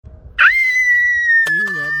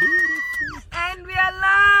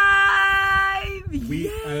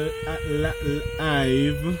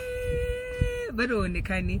live. Bado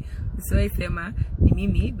onekani. So I sema ni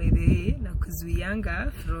mimi by the way na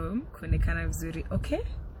kuzuianga from kuonekana vizuri. Okay?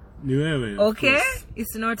 Ni wewe. Okay?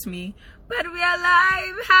 It's not me. But we are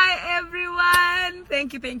live. Hi everyone.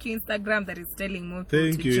 Thank you Instagram that is telling more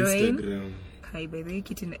people to join. Thank you Instagram. Hi, by the way,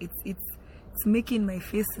 it's making my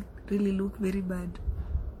face really look very bad.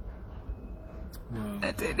 Wow.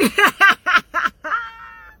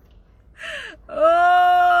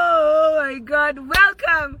 Oh my God!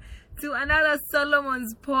 Welcome to another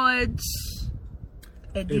Solomon's Porch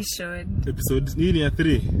edition. Episode 3.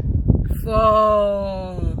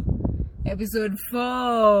 4. Episode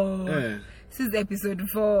 4. Yeah. This is episode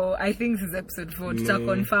 4. I think this is episode 4. No. To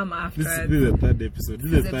confirm after. This is the third episode.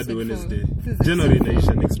 This is the third Wednesday. January January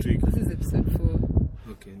Naisha next week. This is episode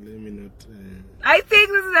 4. Okay, let me not. I think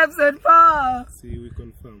this is episode 4. See, we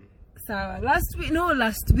confirm. So last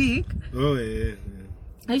week. Oh yeah.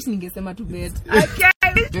 I used to ningesema to bet. Okay,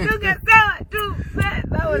 ningesema to bet.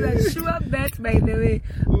 That was a sure bet, by the way.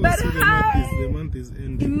 Oh, but so the month is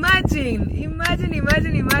ending. Imagine.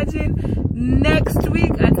 Next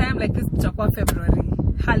week, a time like this, tutakuwa February.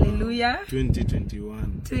 Hallelujah.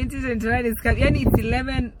 2021. 2021 is coming. Yani it's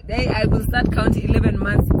 11. I will start counting 11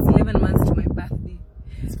 months. It's 11 months to my birthday.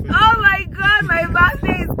 Oh my God, my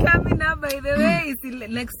birthday is coming up, by the way. It's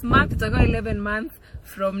next month. It's about 11 months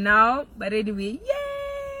from now. But anyway, yay!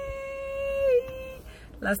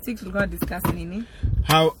 Last week we were discussing nini.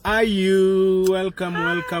 How are you? Welcome.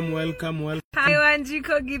 Hi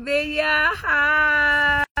Wanjiko Gideya.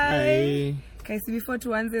 Hi. Kaisi before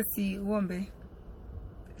tuanze si uombe.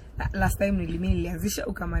 Last time nilianzisha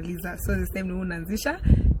ukamaliza. So this time unaanzisha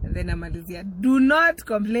and then amalizia. Do not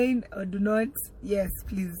complain or do not. Yes,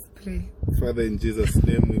 please pray. Father, in Jesus'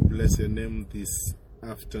 name, we bless your name this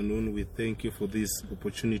afternoon. We thank you for this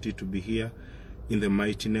opportunity to be here in the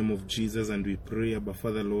mighty name of Jesus, and we pray, Abba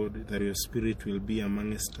Father, Lord, that your spirit will be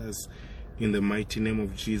amongst us in the mighty name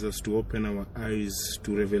of Jesus, to open our eyes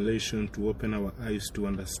to revelation, to open our eyes to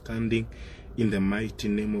understanding in the mighty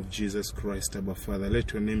name of Jesus Christ, Abba Father.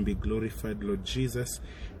 Let your name be glorified, Lord Jesus,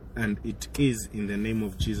 and it is in the name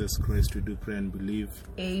of Jesus Christ we do pray and believe.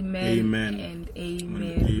 Amen. And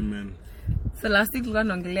amen. So last week we were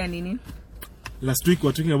ongelea nini? Last week we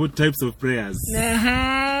were talking about types of prayers.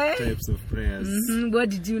 Types of prayers. What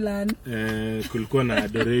did you learn? Kulikuwa na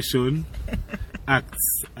adoration,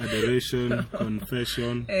 acts, adoration,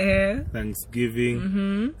 confession,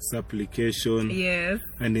 thanksgiving, supplication. Yes.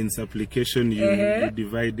 And in supplication you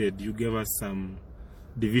divided. You gave us some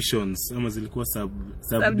divisions. Ama zilikuwa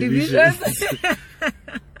subdivisions.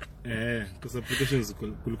 Kwa supplications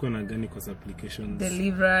kulikuwa na gani kwa supplications?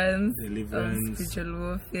 Deliverance, spiritual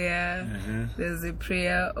warfare. There's a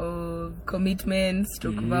prayer of commitment.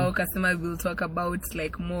 Kasema we'll talk about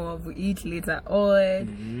like more of it later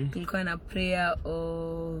on. Kulikuwa na prayer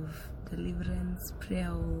of deliverance,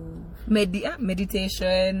 prayer of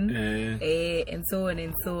meditation, and so on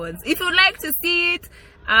and so on. If you'd like to see it,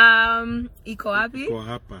 Iko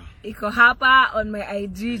hapa on my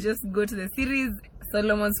IG. Just go to the series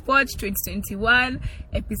Solomon's Porch 2021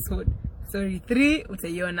 episode 3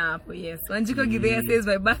 utaiona hapo. Yes, Wanjiko Gideya says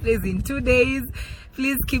my birthday is in 2 days.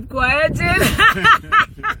 Please keep quiet.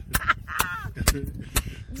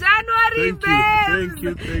 January, thank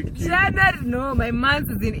you. January, no, my month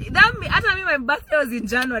is in that. After me, my birthday was in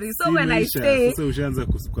January. So when I say, so ushaanza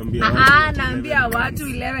kukwambia naambia watu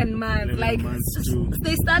 11 months, like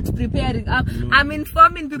they start preparing. I'm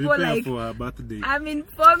informing people like for our birthday. I'm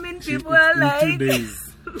informing people like 2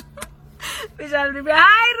 days. We shall prepare.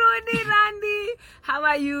 Hi Rudy, Randy, how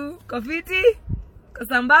are you? Kofiti,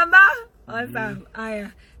 Kosambamba, awesome.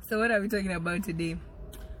 Aya. So what are we talking about today?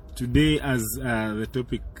 Today, as the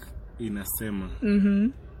topic in Asema,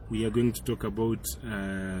 we are going to talk about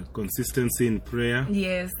consistency in prayer.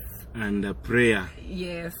 Yes. And prayer.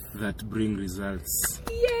 Yes. That bring results.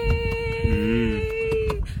 Yay!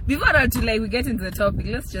 Before we get into the topic,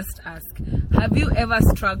 let's just ask: have you ever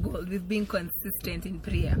struggled with being consistent in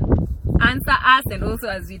prayer? Answer us, and also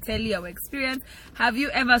as we tell you our experience, have you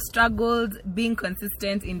ever struggled being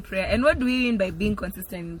consistent in prayer? And what do we mean by being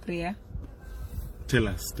consistent in prayer? Tell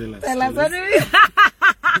us. What do you mean? What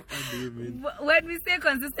do you mean? When we say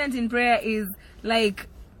consistent in prayer is like,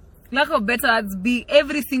 lack of better words, be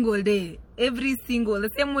every single day. The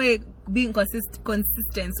same way being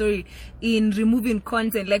consistent, in removing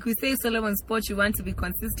content. Like we say, Solomon's Porch, you want to be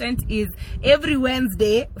consistent, is every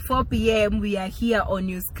Wednesday, 4 p.m., we are here on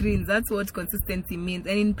your screens. That's what consistency means.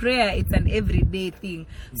 And in prayer, it's an everyday thing.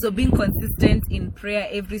 So being consistent in prayer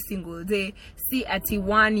every single day. See, at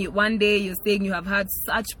one day you're saying you have had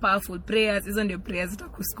such powerful prayers. Isn't your prayers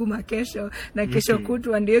utakusukuma kesho, na kesho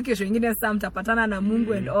kutu, and kesho ingine saa mtapatana na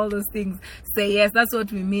Mungu and all those things. So yes, that's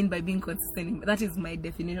what we mean by being consistent. That is my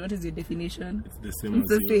definition. What is your definition? It's the same. It's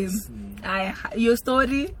the same. Your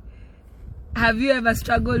story? Have you ever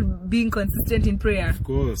struggled being consistent in prayer? Of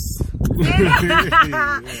course. Serious?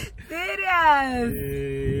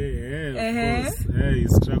 Yeah, of course. You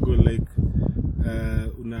struggle like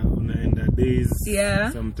unaenda days,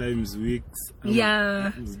 sometimes weeks,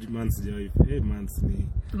 months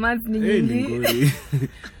ni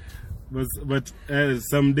but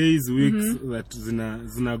some days, weeks that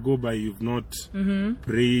zina go by, you've not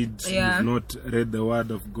prayed, you've not read the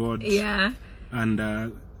word of God, and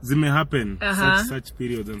zime happen. Such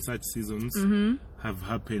periods and such seasons have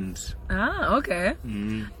happened. Okay.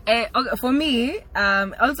 Okay, for me,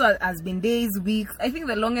 also has been days, weeks. I think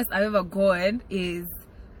the longest I've ever gone is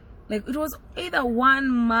like, it was either 1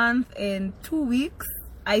 month and 2 weeks.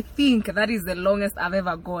 I think that is the longest I've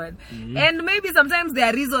ever gone. And maybe sometimes there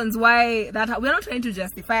are reasons why that we're not trying to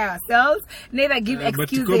justify ourselves, neither give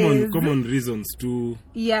excuses. But common reasons too.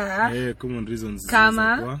 Yeah, common reasons.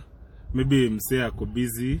 Kama maybe msee ako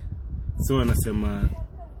busy, so anasema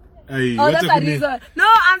that's a reason.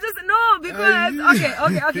 Because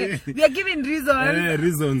okay. We are giving reasons.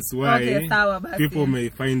 Reasons why people may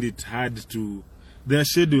find it hard to their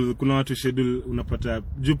schedule. Kuna watu schedule unapata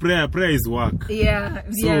juu prayer is work.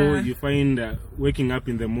 So you find waking up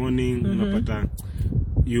in the morning, unapata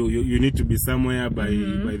you need to be somewhere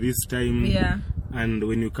by this time. And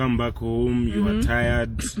when you come back home, you are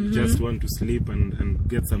tired, you just want to sleep and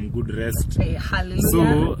get some good rest.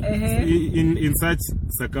 So in such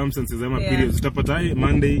circumstances, periods, utapata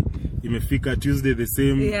Monday imefika, Tuesday the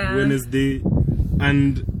same, Wednesday,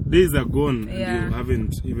 and days are gone and you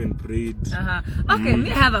haven't even prayed. Okay, me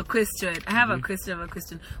have a question. I have a question.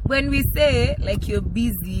 When we say like you're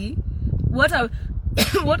busy, what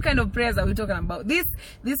kind of prayers are we talking about? These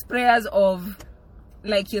prayers of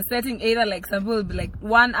like you're setting either like some people will be like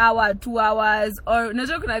 1 hour, 2 hours, or not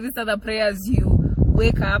talking about these other prayers you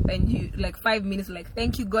wake up and you like 5 minutes like,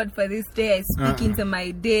 thank you God for this day, I speak into my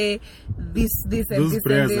day, this and those this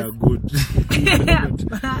prayers and this. are good.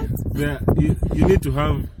 You need to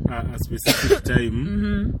have a specific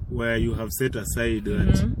time where you have set aside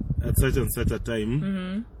that at such and such a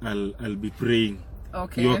time I'll be praying.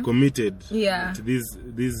 Okay. You are committed. To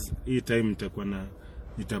this time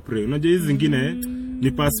nitapray. Unajua hizi zingine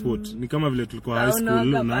ni passport, ni kama vile tulikuwa high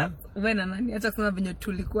school una wewe nani hata kusema venye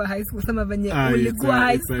tulikuwa high school, sema venye ulikuwa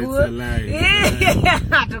high school.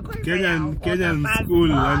 Kenyan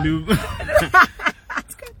school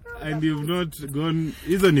and you've not gone.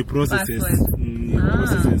 Hizo ni processes,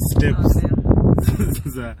 steps.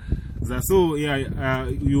 So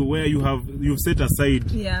you've set aside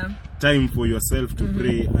time for yourself to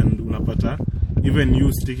pray, and unapata even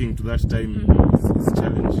you sticking to that time is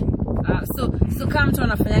challenging. So come to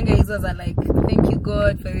anafanyanga hizo za like, thank you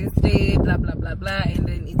God for this day, blah blah blah blah, and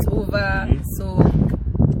then it's over. So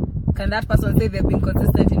can that person say they've been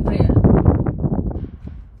consistent in prayer?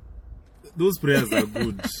 Those prayers are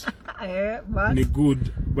good. They're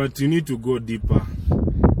good, but you need to go deeper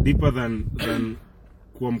than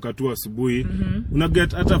kuamka tu asubuhi.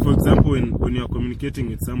 Unaget hata for example when you are communicating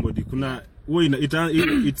with somebody, kuna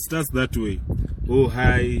it starts that way. Oh,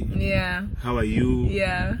 hi. How are you?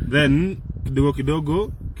 Then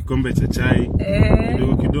kidogo kikombe cha chai,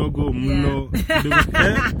 kidogo mlo,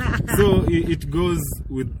 so it goes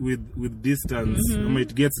with distance.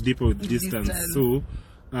 It gets deeper with distance. So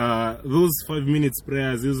those 5 minutes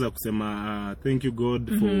prayers, those are kusema thank you God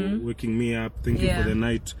for waking me up, thank you for the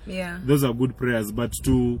night. Those are good prayers, but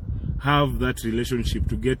to have that relationship,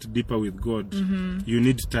 to get deeper with God, you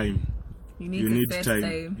need time. You need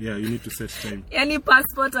time. Yeah, you need to set time. Yani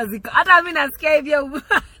passport azika. Hata mimi nasikia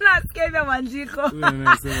hivyo manjiko.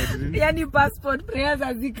 Yani passport prayers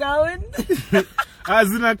azikaunt.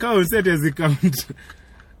 Zina count, set azikaunt.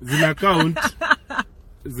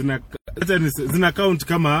 Zina count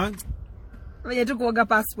kama wenye tu kuoga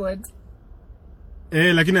passport.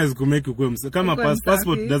 Lakini hazikumake you kuwe kama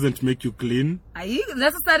passport doesn't make you clean. Are you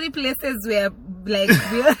necessary places where like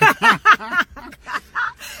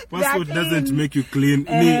passport doesn't make you clean.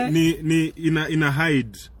 Ni in a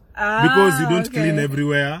hide. Because you don't clean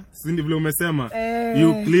everywhere. Sindi vile umesema.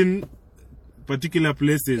 You clean particular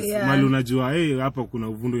places mali unajua hapa kuna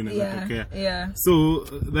uvundo inaweza tokea. So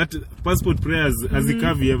that passport prayers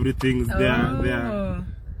hazikavi everything, they are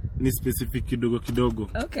ni specific kidogo.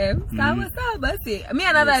 Okay, sawa basi. Me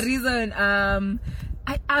another reason,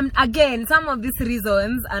 again, some of these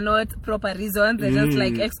reasons are not proper reasons, they're just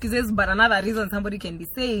like excuses, but another reason somebody can be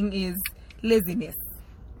saying is laziness.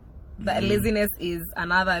 That laziness is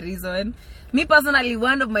another reason. Me personally,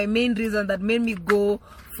 one of my main reasons that made me go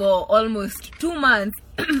for almost 2 months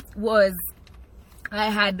was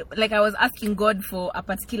I was asking God for a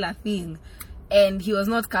particular thing, and he was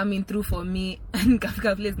not coming through for me. And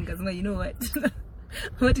you know what?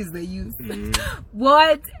 What is the use?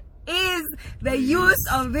 What is the use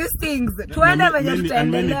of these things?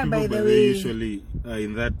 Many people usually are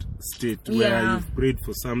in that state where you've prayed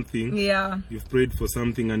for something, you've prayed for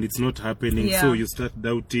something and it's not happening, so you start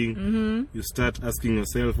doubting, you start asking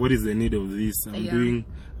yourself, what is the need of this?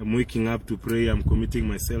 I'm waking up to pray, I'm committing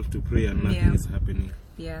myself to pray, and nothing is happening.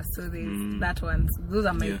 So there's that one. Those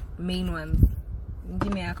are my main ones.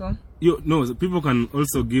 No, people can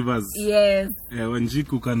also give us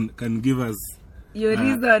Wanjiku can give us your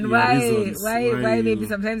reason why maybe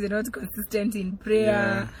sometimes you're not consistent in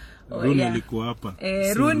prayer. Rooney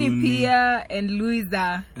Pia and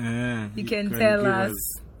Louisa, you can tell us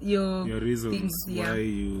your reasons why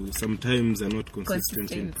you sometimes are not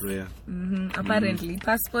consistent in prayer. Apparently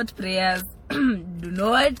passport prayers do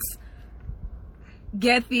not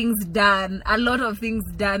get things done, a lot of things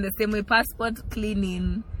done the same way. Passport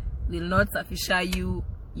cleaning will not suffice you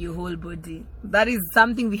your whole body. That is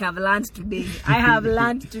something we have learned today. I have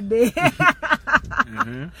learned today.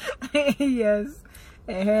 Yes.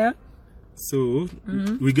 So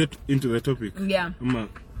we get into the topic.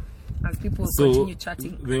 As people continue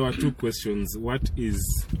chatting. There were 2 questions. What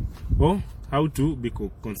is how to be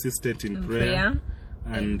consistent in prayer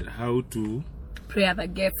and how to prayer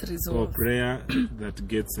that gets results. Or prayer that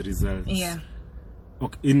gets results.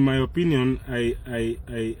 Okay, in my opinion, I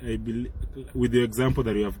believe, with the example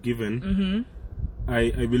that you have given,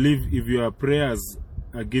 I believe if your prayers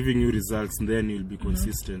are giving you results, then you'll be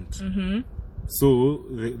consistent. So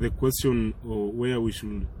the question or where we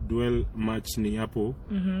should dwell much ni hapo,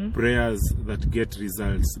 prayers that get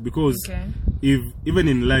results, because if even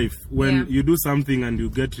in life when you do something and you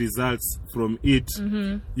get results from it,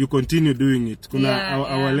 you continue doing it.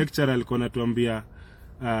 Our lecturer alikuwa anatuambia,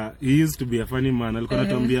 he used to be a funny man, alikuwa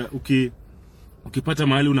anatuambia ukipata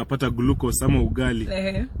mahali unapata glucose ama ugali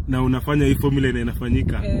na unafanya hii formula na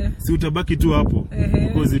inafanyika, si utabaki tu hapo,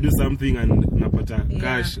 because you do something and unapata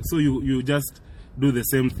cash. So you just do the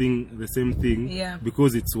same thing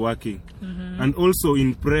because it's working. And also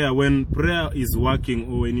in prayer, when prayer is working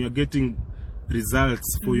or when you're getting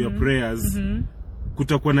results for your prayers,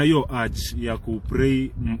 kutakuwa na hiyo urge ya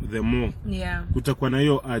kupray the more. Kutakuwa na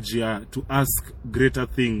hiyo urge ya to ask greater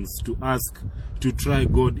things, to try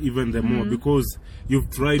God even the more, because you've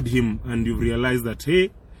tried him and you've realized that, hey,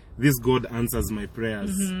 this God answers my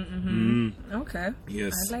prayers. Okay.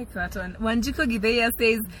 Yes. I like that one. Wanjiko Gideya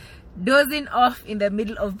says, dozing off in the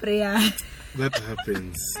middle of prayer. That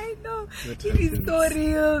happens. I know. Is so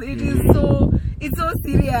real. It's so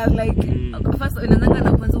serious. Like, first, unananga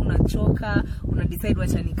na kwanza unachoka, decide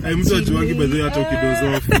wacha nikae. Mtu ajuangi badhi hata ukidoze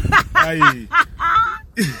off.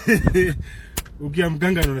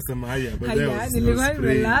 Ukiamkanga na unasema haya, nilikuwa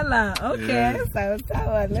nimelala. Okay,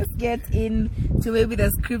 sawa. Let's get into maybe the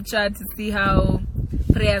scripture to see how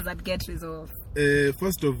prayers that get resolved.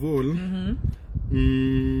 First of all,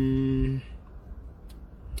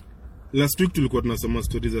 last week tulikuwa tunasoma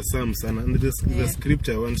stories za Psalms, and the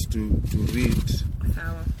scripture I want to read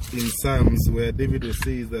in Psalms where David will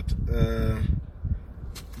say that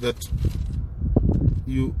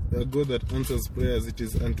you are God that answers prayers, it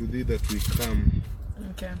is unto thee that we come.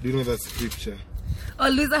 Okay. Do you know that scripture?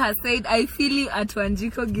 Lisa has said, I feel you at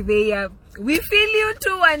Wanjiko Gideya. We feel you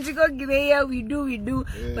too, Wanjiko Gideya. We do.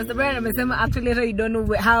 But the brother amesema actually later you don't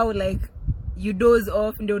know how, like, you doze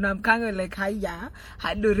off, ndio unamkanga like haya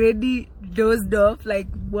had already dozed off, like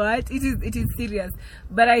what? It is serious.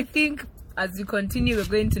 But I think as we continue, we're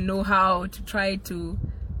going to know how to try to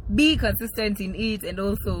be consistent in it, and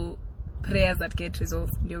also prayers that get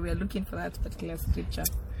resolved. We are looking for that particular scripture.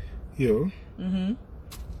 Here.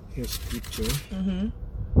 Here scripture.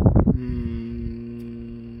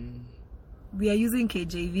 We are using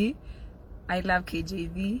KJV. I love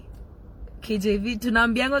KJV. KJV,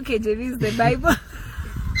 tunaambiango KJV is the Bible.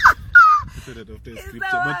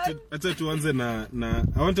 Acha tuanze na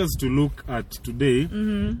I want us to look at today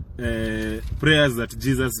prayers that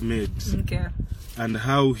Jesus made. Okay. And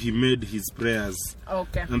how he made his prayers.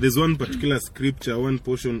 Okay. And there's one particular scripture, one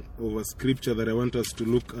portion of a scripture that I want us to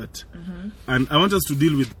look at. And I want us to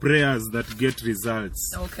deal with prayers that get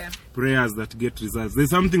results. Okay. Prayers that get results. There's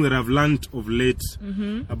something that I've learned of late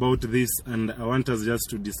about this, and I want us just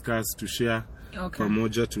to discuss, to share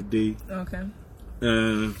pamoja today. Okay.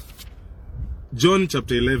 John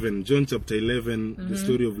chapter 11, the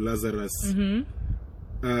story of Lazarus.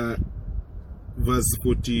 Verse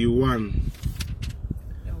 41.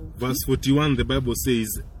 Verse 41, the Bible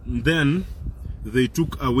says, "Then they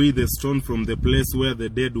took away the stone from the place where the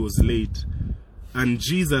dead was laid. And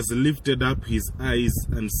Jesus lifted up his eyes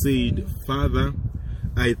and said, Father,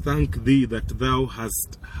 I thank thee that thou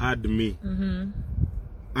hast heard me.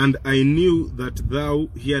 And I knew that thou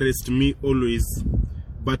hearest me always.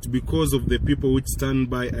 But because of the people which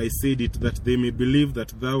stand by, I said it, that they may believe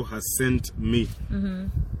that thou hast sent me."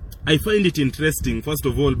 I find it interesting, first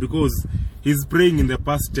of all, because he's praying in the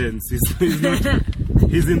past tense. He's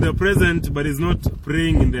in the present, but he's not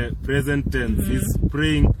praying in the present tense. He's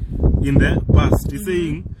praying in the past. He's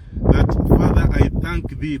saying that, Father, I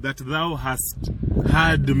thank thee that thou hast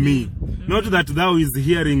heard me. Not that thou is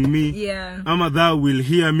hearing me. Yeah. Ama thou will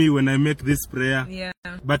hear me when I make this prayer. Yeah.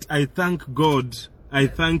 But I thank God, I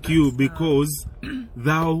thank you because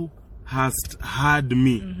thou hast heard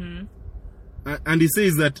me. And he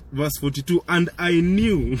says that, verse 42, and I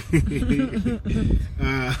knew.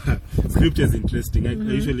 Scripture is interesting. I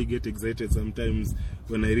usually get excited sometimes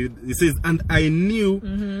when I read. He says, and I knew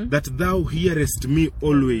that thou hearest me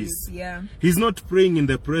always. Yeah. He's not praying in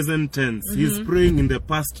the present tense. He's praying in the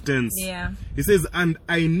past tense. Yeah. He says, and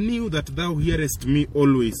I knew that thou hearest me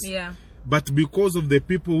always. Yeah. But because of the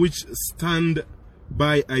people which stand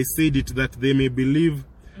by, I said it, that they may believe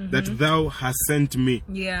that thou hast sent me.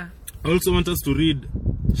 Yeah. I also want us to read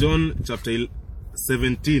John chapter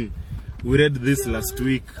 17. We read this last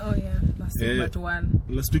week. Oh yeah, last week but one.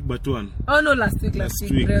 Last week but one. Oh no, last week.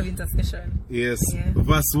 Prayer of intercession. Yes. Yeah.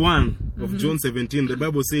 Verse 1 of John 17, the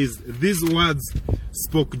Bible says, these words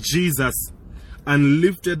spoke Jesus and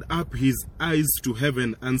lifted up his eyes to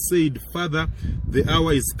heaven and said, Father, the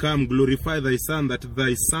hour is come, glorify thy Son, that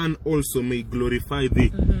thy Son also may glorify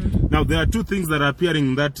thee. Now there are two things that are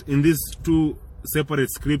appearing in these two separate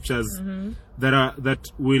scriptures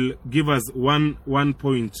that will give us one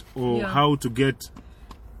point or how to get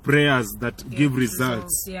prayers that give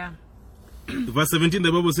results. Yeah. Verse 17,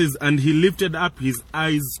 the Bible says, and he lifted up his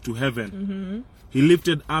eyes to heaven. He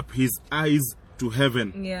lifted up his eyes to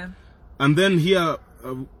heaven. Yeah. And then here,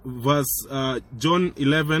 verse John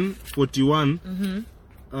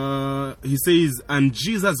 11:41, he says, and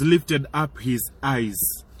Jesus lifted up his eyes.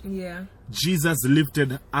 Yeah. Jesus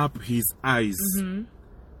lifted up his eyes.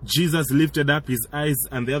 Jesus lifted up his eyes,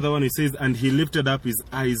 and the other one he says, and he lifted up his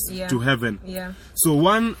eyes to heaven. Yeah. So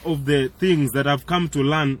one of the things that I've come to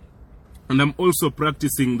learn, and I'm also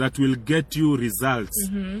practicing, that will get you results,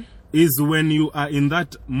 is when you are in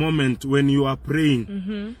that moment, when you are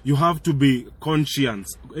praying, you have to be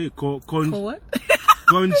conscious. What?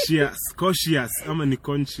 Cautious. How many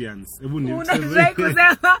conscience?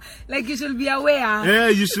 Like you should be aware. Yeah,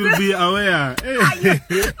 you should be aware. Why you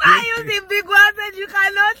the big words that you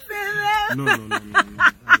cannot say them? No.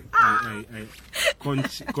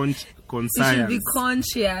 Conscience. You should be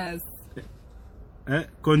conscious.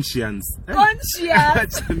 Conscience.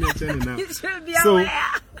 Conscious. You should be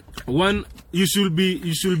aware. You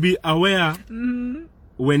should be aware.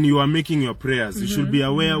 When you are making your prayers, you should be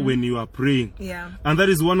aware when you are praying. Yeah. And that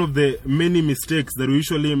is one of the many mistakes that we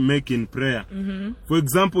usually make in prayer. For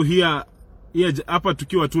example, here hapa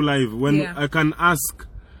tukiwa tu live, when I can ask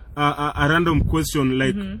a random question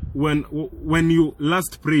like, when you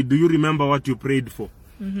last prayed, do you remember what you prayed for?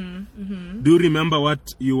 Do you remember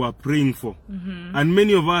what you were praying for? And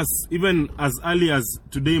many of us, even as early as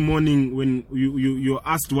today morning, when you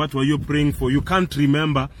asked what were you praying for, you can't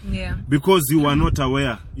remember because you were not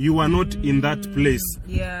aware. You were not in that place.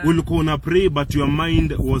 Ulikuwa una pray, but your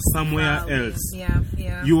mind was somewhere else.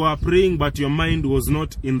 You were praying, but your mind was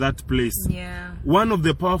not in that place. One of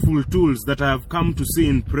the powerful tools that I have come to see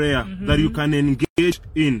in prayer that you can engage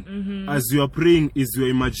in as you are praying is your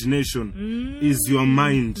imagination, is your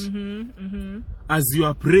mind. As you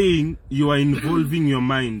are praying, you are involving your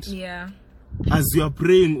mind. As you are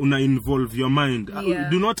praying, una involve your mind.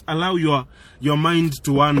 Do not allow your mind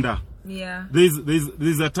to wander.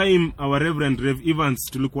 There's a time our Reverend Rev Evans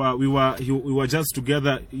we were just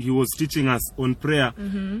together. He was teaching us on prayer,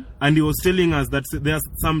 and he was telling us that there are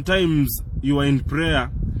sometimes you are in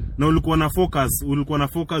prayer na ulikuwa na focus, ulikuwa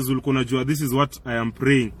unajua this is what I am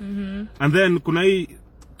praying. And then kuna hii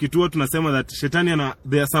kitu tunasema that shetani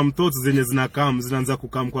there are some thoughts zenye zinaanza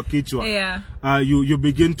kukam kwa kichwa. You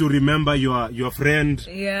begin to remember your friend.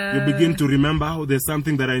 You begin to remember how there's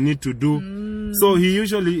something that I need to do. So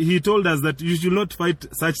he told us that you should not fight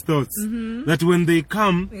such thoughts. That when they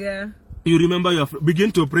come, you remember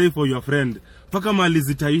begin to pray for your friend. Paka mali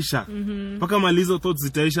zitaisha. Paka mali hizo thoughts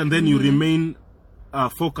zitaisha, and then you remain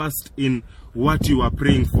focused in what you are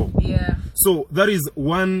praying for. So that is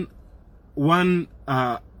one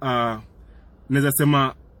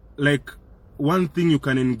like one thing you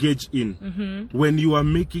can engage in when you are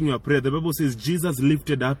making your prayer. The Bible says Jesus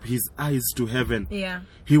lifted up his eyes to heaven.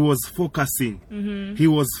 He was focusing. He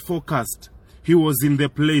was focused. He was in the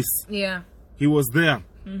place. He was there.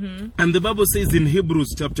 And the Bible says in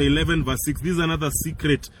Hebrews chapter 11 verse 6, this is another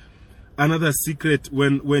secret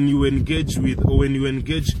when you engage with, or when you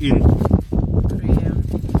engage in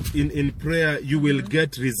prayer, you will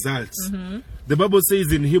get results. The Bible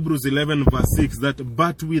says in Hebrews 11 verse 6 that,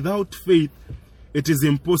 but without faith it is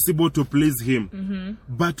impossible to please him.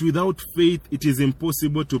 But without faith it is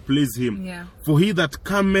impossible to please him. For he that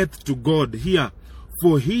cometh to God,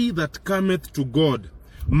 for he that cometh to God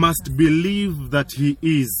must believe that he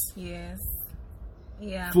is.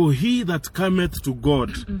 For he that cometh to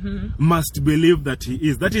God must believe that he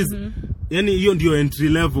is. That is, hiyo ndio entry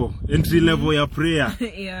level ya prayer.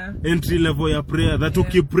 Entry level ya prayer. That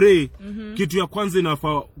ukipray, kitu ya kwanza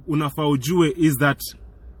unafaa ujue is that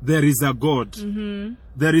there is a God.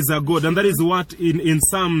 There is a God. And that is what in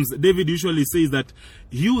Psalms, David usually says that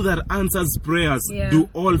you that answers prayers, do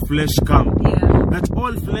all flesh come. That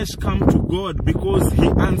all flesh come to God because he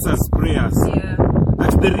answers prayers.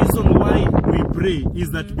 That the reason why we pray is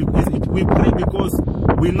that we pray because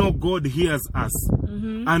we know God hears us.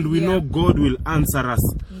 And we know God will answer us.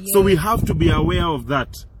 So we have to be aware of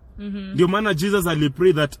that. Ndio maana Jesus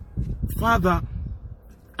alipray that, Father,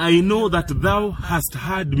 I know that thou hast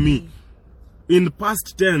heard me. In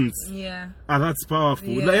past tense. That's powerful.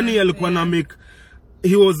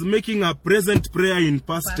 He was making a present prayer in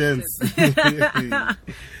past tense.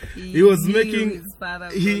 He was making his Father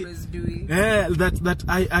was doing. That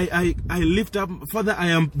I lift up, Father,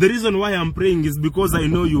 the reason why I'm praying is because I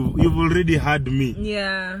know you've already heard me.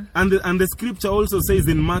 And the scripture also says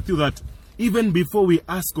in Matthew that even before we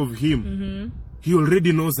ask of him, he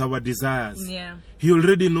already knows our desires. He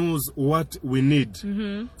already knows what we need.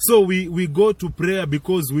 So we go to prayer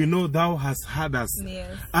because we know thou hast heard us.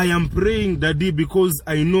 I am praying, Daddy, because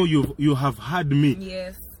I know you have heard me.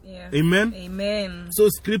 Amen. So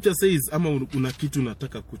scripture says, ama una kitu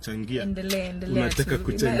unataka kuchangia. Unataka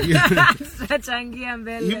kuchangia. Changia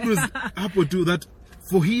mbele. Hebrews hapo too, that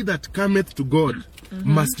for he that cometh to God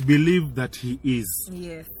must believe that he is.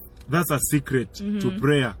 That's a secret to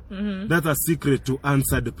prayer. That's a secret to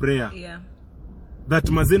answered prayer. That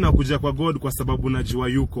mazina kuja kwa God kwa sababu najua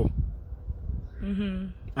yuko.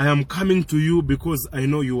 I am coming to you because I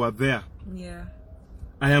know you are there.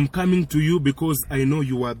 I am coming to you because I know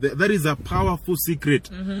you are there. That is a powerful secret.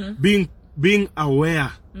 Being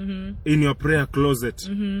aware in your prayer closet.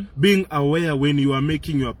 Being aware when you are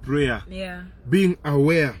making your prayer. Being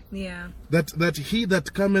aware that he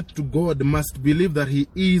that cometh to God must believe that he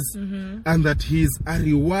is, and that he is a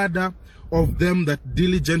rewarder of them that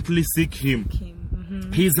diligently seek him.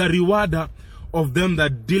 He is a rewarder of them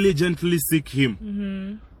that diligently seek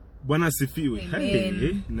him. Bwana sifiwe.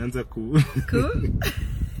 Hey, naanza kudozo.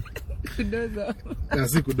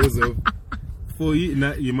 Kasi kudozo. For he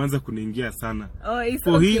imanza kuniingia sana.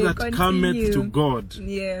 For he that cometh to God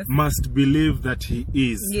must believe that he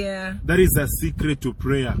is. That is a secret to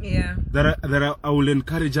prayer. That I will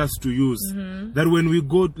encourage us to use. That when we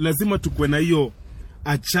go, lazima tukwe na hiyo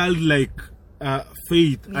a childlike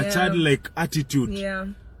faith, a childlike attitude.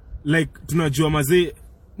 Like tunajua mazee,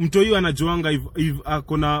 mtoyo anajuanga if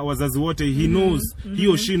akona wazazi wote, he knows, he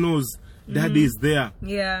or she knows Daddy is there.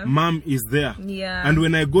 Mom is there. And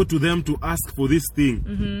when I go to them to ask for this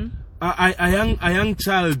thing, a young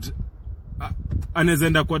child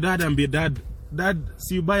anezenda kwa dad and be dad,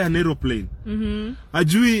 see you buy an aeroplane.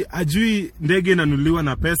 Ajui ndege inanuliwa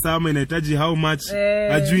na pesa ama inahitaji how much.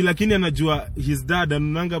 Ajui, lakini anajua his dad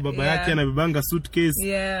anunanga baba yake anabebanga suitcase.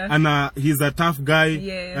 He's a tough guy.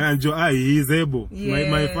 Anajua he is able.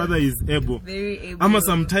 My father is able. Very able. Ama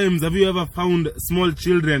sometimes, have you ever found small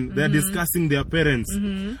children, they're discussing their parents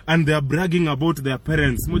and they're bragging about their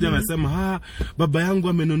parents. Moja anasema, baba yangu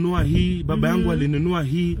amenunua hii, baba yangu alinunua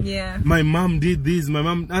hii. My mom did this, my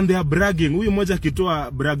mom, and they are bragging. Huyu moja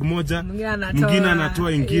kitoa brag moja, mwingine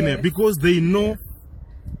anatoa ingine, because they know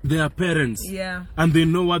their parents. Yeah. And they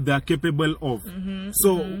know what they are capable of.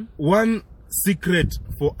 So one secret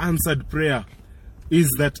for answered prayer is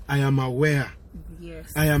that I am aware.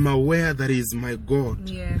 Yes. I am aware that He is my God.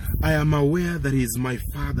 Yes. I am aware that He is my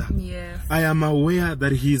Father. Yes. I am aware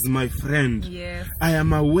that He is my friend. Yes. I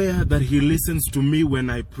am aware that He listens to me when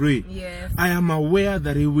I pray. Yes. I am aware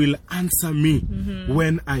that He will answer me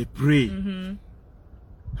when I pray.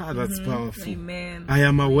 That's powerful. Amen. I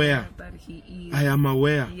am aware that He is. I am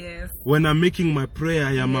aware. Yes. When I'm making my prayer,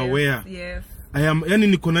 I am aware. Yes. I am, yani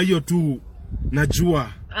niko na hiyo tu,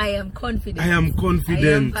 najua. I am confident. I am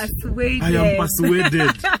confident. I am persuaded. I am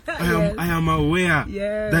persuaded. I am aware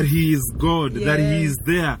that He is God, that He is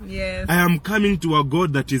there. Yes. I am coming to a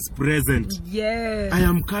God that is present. Yes. I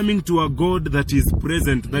am coming to a God that is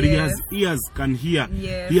present, that He has ears, can hear.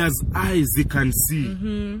 He has eyes, He can see.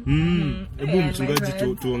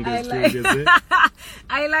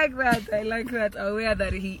 I like that. Aware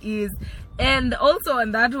that He is. And also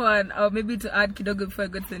on that one, or maybe to add kidogo before I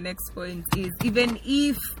go to the next point, is even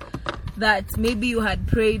if that maybe you had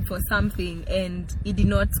prayed for something and it did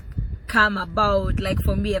not come about, like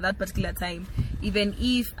for me at that particular time, even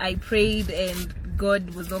if I prayed and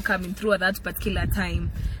God was not coming through at that particular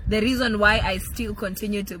time, the reason why I still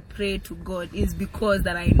continue to pray to God is because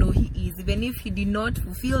that I know He is. Even if He did not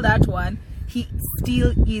fulfill that one, He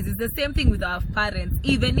still is. It's the same thing with our parents.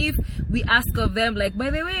 Even if we ask of them, like, by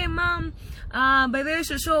the way, mom, by the way,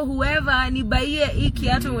 shosho, whoever, ni baiye iki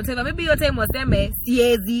atu whatever. Maybe your time waseme,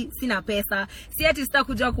 siezi, sina pesa. Siati sita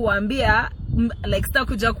kuja kuambia, like sita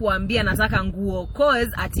kuja kuambia nataka nguo, cause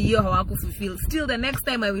ati hiyo hawaku fulfill. Still the next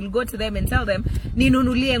time I will go to them and tell them,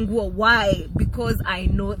 ninunulie nguo. Why? Because I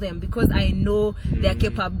know them. Because I know their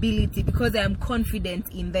capability. Because I am confident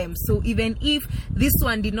in them. So even if this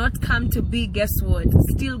one did not come to be, guess what?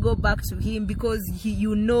 Still go back to Him, because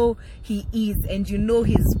you know He is, and you know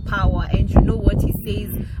His power, and you know what He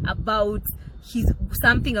says about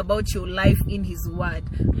something about your life in His word.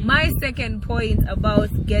 My second point about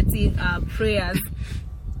getting prayers,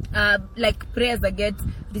 like prayers that get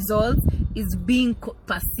results, is being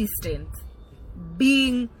persistent.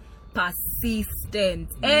 Being persistent.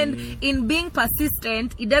 And in being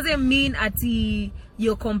persistent, it doesn't mean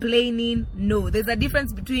you're complaining. No, there's a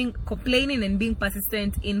difference between complaining and being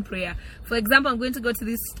persistent in prayer. For example, I'm going to go to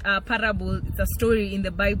this parable. It's a story in the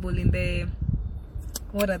Bible, in the,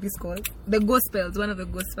 what are these called? The Gospels, one of the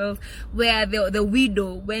Gospels, where the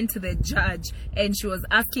widow went to the judge and she was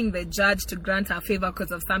asking the judge to grant her favor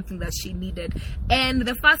because of something that she needed. And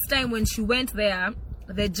the first time when she went there,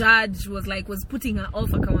 the judge was putting her off,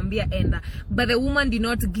 akamwambia enda. But the woman did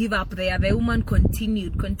not give up there. The woman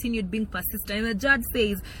continued being persistent. And the judge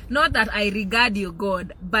says, not that I regard you,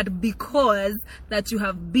 God, but because that you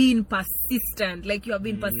have been persistent, like you have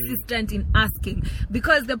been persistent in asking.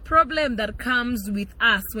 Because the problem that comes with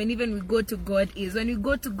us when even we go to God is when we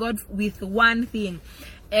go to God with one thing,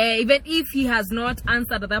 even if He has not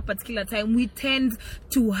answered at that particular time, we tend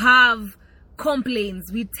to have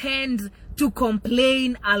complaints. We tend to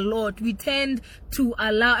complain a lot. We tend to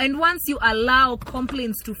allow, and once you allow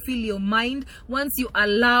complaints to fill your mind, once you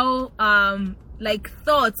allow like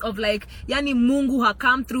thoughts of like, yani Mungu ha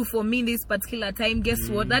come through for me this particular time, guess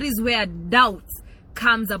what? That is where doubt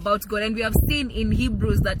comes about God. And we have seen in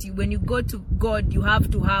Hebrews that when you go to God, you have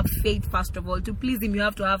to have faith. First of all, to please Him, you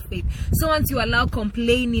have to have faith. So once you allow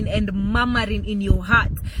complaining and murmuring in your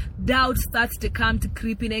heart, doubt starts to come to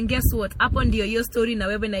creep in. And guess what? Upon your story na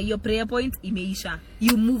wewe na your prayer point imeisha,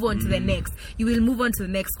 you move on to the next. You will move on to the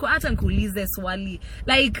next. Kwa hata nikuulize swali,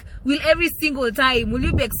 like, will every single time will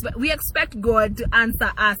you be we expect God to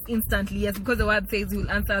answer us instantly? Yes, because the word says He will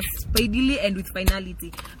answer us speedily and with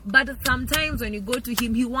finality. But sometimes when you go to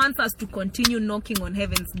Him, He wants us to continue knocking on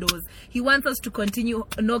heaven's doors. He wants us to continue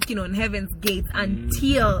knocking on heaven's gates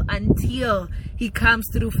until He comes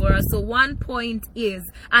through for us. So one point is,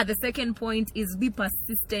 the second point is, be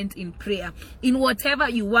persistent in prayer. In whatever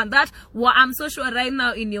you want. I'm so sure right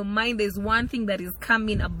now in your mind there's one thing that is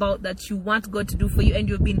coming about that you want God to do for you, and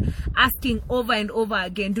you've been asking over and over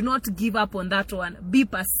again. Do not give up on that one. Be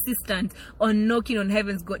persistent on knocking on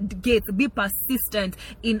heaven's gates. Be persistent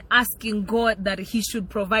in asking God that He should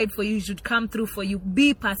provide for you, He should come through for you.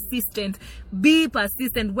 Be persistent. Be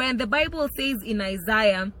persistent. When the Bible says in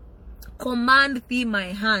Isaiah, command thee my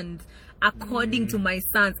hand, according to my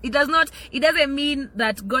sons. It doesn't mean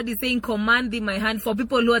that God is saying command thee my hand for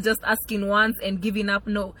people who are just asking once and giving up.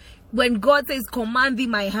 No. When God says command thee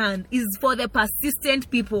my hand, is for the persistent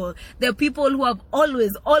people, the people who have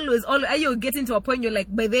always, you're getting to a point you're like,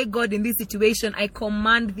 by the God, in this situation, I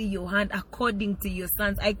command thee your hand according to your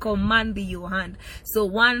sons. I command thee your hand. So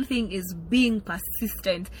one thing is being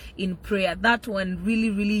persistent in prayer. That one really,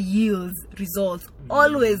 really yields results.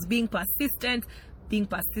 Always being persistent.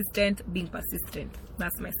 That's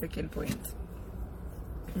my second point.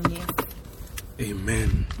 Yes.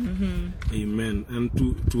 Amen. Amen. And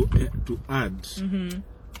to add,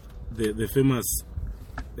 the famous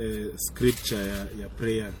scripture,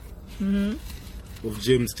 prayer of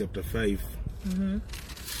James chapter 5.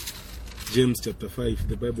 James chapter 5,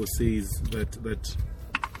 the Bible says that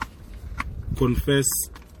confess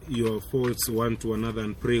your faults one to another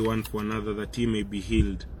and pray one for another that ye may be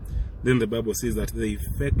healed. Then the Bible says that the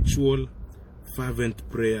effectual fervent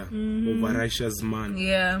prayer of a righteous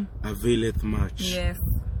man availeth much. Yes.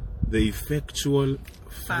 The effectual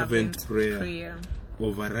fervent prayer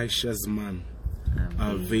of a righteous man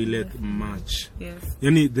availeth much. Yes.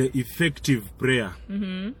 Yani the effective prayer.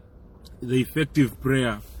 The effective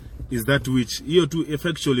prayer is that which hiyo tu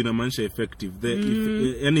effectual inamaanisha effective.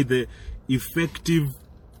 The effective,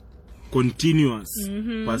 continuous,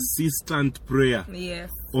 persistent prayer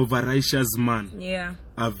of a righteous man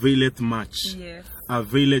availeth much. Yes.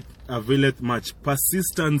 Availeth much.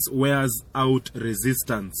 Persistence wears out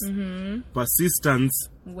resistance. Persistence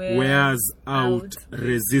wears out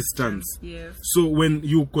resistance. Yes. So when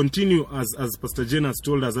you continue, as Pastor Jane has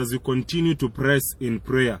told us, as you continue to press in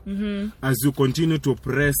prayer, as you continue to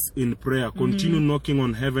press in prayer, continue knocking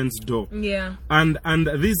on heaven's door. Yeah. And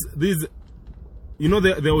this you know,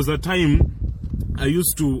 there was a time I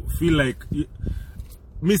used to feel like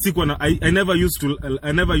I never used to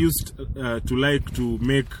like to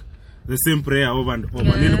make the same prayer over and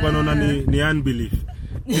over. Nilikuwa naona ni unbelief.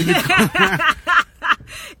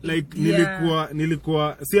 Like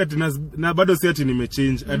nilikuwa si ati na bado si ati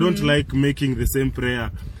nimechange. I don't like making the same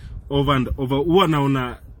prayer over and over. Huwa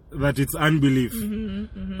naona that it's unbelief.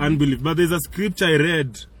 Unbelief. But there's a scripture I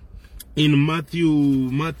read in Matthew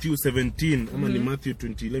 17, Matthew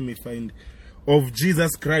 20, let me find, of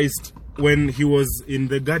Jesus Christ when he was in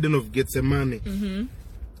the Garden of Gethsemane.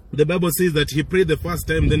 The Bible says that he prayed the first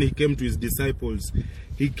time, then he came to his disciples.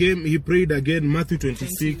 He prayed again, Matthew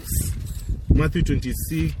 26,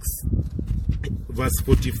 verse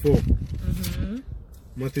 44.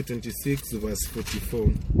 Matthew 26, verse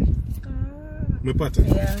 44.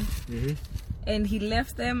 Yeah. And he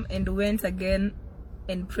left them and went again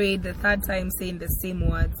and prayed the third time, saying the same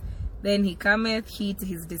words. Then he cometh, he to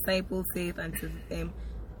his disciples saith unto them,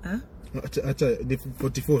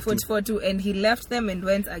 44 too. And he left them and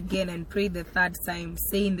went again and prayed the third time,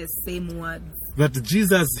 saying the same words. That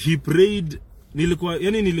Jesus, he prayed,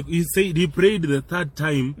 he said he prayed the third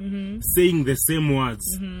time, saying the same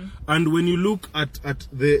words. And when you look at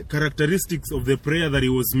the characteristics of the prayer that he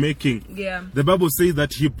was making, the Bible says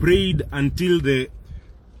that he prayed until the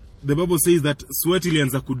Bible says that sweat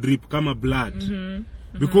ilianza kudrip kama blood,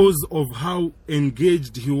 because of how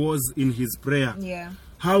engaged he was in his prayer.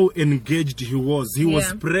 How engaged he was. He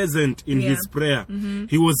was present in his prayer.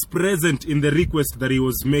 He was present in the request that he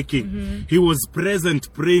was making. He was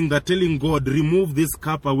present praying, that telling God, remove this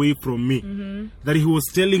cup away from me. That he was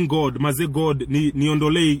telling God, Maze God,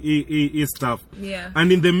 niondolei stuff.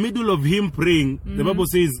 And in the middle of him praying, the Bible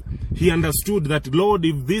says he understood that, Lord,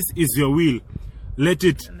 if this is your will, let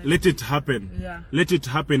it happen. Let it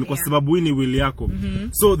happen. Kwa sababu hii ni will yako.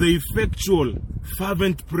 So the effectual,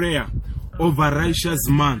 fervent prayer of a righteous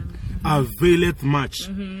man availeth much.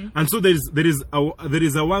 And so there is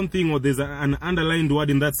a one thing, or there's an underlined word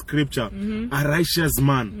in that scripture, a righteous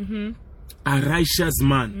man. A righteous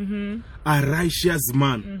man. A righteous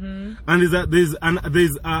man. And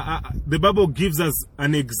the Bible gives us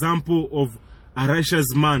an example of a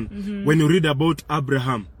righteous man. When you read about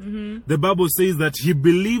Abraham, the Bible says that he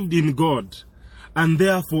believed in God, and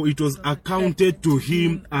therefore it was accounted to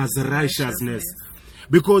him as righteousness.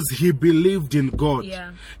 Because he believed in God.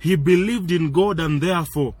 He believed in God, and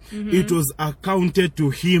therefore it was accounted to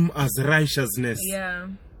him as righteousness.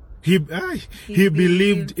 He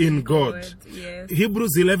believed in God. Yes.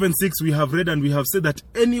 Hebrews 11:6 we have read, and we have said that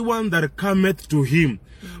anyone that cometh to him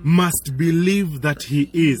must believe that he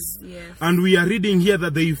is. Yes. And we are reading here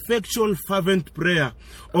that the effectual fervent prayer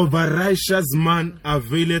of a righteous man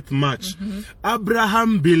availeth much.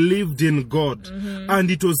 Abraham believed in God,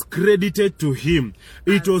 and it was credited to him.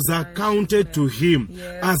 It was accounted to him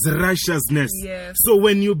as righteousness. Yes. So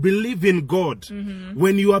when you believe in God,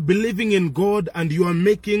 when you are believing in God and you are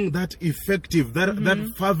making that effective, that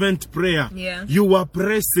fervent prayer, you are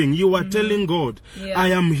pressing, you are telling God,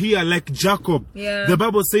 I am here, like Jacob. The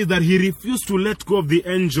Bible says that he refused to let go of the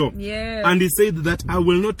angel. And he said that I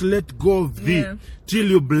will not let go of thee till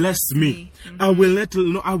you bless me. I will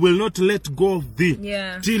not let go of thee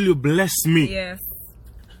till you bless me.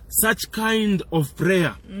 Such kind of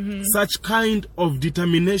prayer, such kind of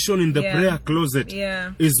determination in the prayer closet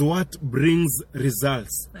is what brings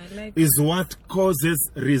results, is what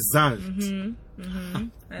causes results.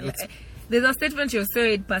 There's a statement you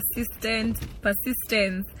said, persistence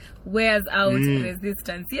wears out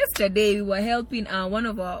resistance. Yesterday we were helping one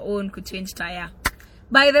of our own to change tire.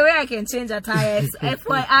 By the way, I can change a tire. It's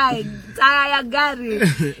FYI, tire ya gari.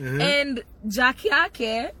 And jack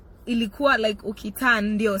yake ilikuwa like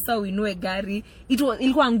ukitan ndio saa uinue gari.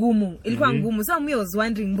 Ilikuwa ngumu. So me was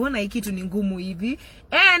wondering mbona hii kitu ni ngumu hivi.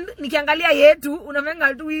 And nikiangalia yetu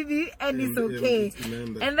unamenga tu hivi and it's okay.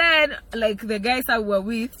 And then like the guys I were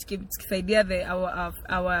with kisaidia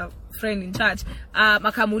our friend in church,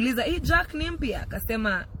 makamuuliza hii jack ni mpya,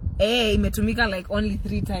 akasema imetumika like only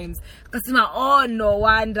 3 times. Akasema oh no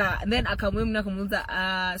wonder. And then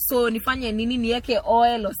akamuuliza so nifanye nini, niweke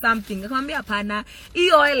oil or something? Akamwambia hapana,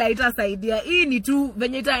 hii oil haitasaidia, hii ni tu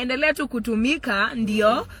venye itaendelea tu kutumika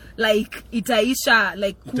ndio like itaisha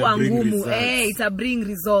like kuwa ngumu. Ita bring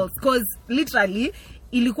results, because literally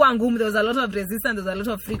ilikuwa ngumu. There was a lot of resistance, there was a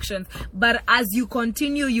lot of frictions, but as you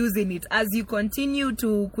continue using it, as you continue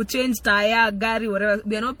to change tire, gari, whatever,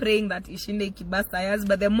 we are not praying that ishinde ikibust tires,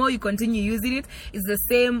 but the more you continue using it, it's the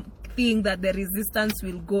same thing that the resistance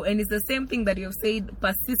will go. And it's the same thing that you have said,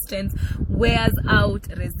 persistence wears out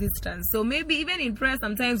resistance. So maybe even in prayer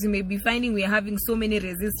sometimes you may be finding we are having so many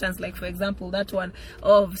resistance, like for example that one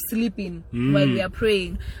of sleeping while we are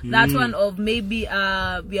praying, that one of maybe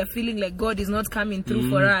we are feeling like God is not coming through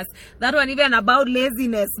for us, that one even about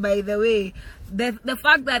laziness, by the way. The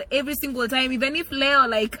fact that every single time, even if Leo,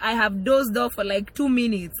 like I have dozed off for like 2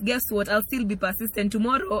 minutes, guess what? I'll still be persistent.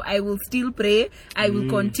 Tomorrow I will still pray. I will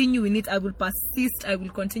continue in it. I will persist. I will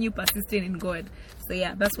continue persisting in God. So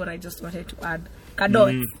yeah, that's what I just wanted to add.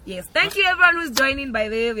 Kadot. Yes. Thank you everyone who's joining, by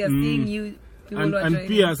the way. We are seeing you. And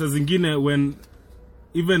pia saa zingine when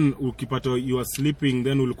even ukipata you are sleeping,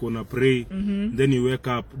 then ulikuwa na pray, then you wake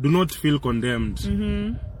up, do not feel condemned.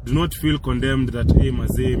 Do not feel condemned that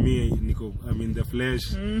mazee I'm in the flesh.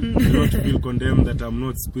 Do not feel condemned that I'm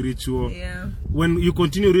not spiritual. When you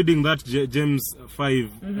continue reading that James 5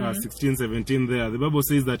 16, 17 there, the Bible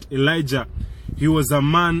says that Elijah, he was a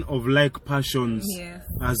man of like passions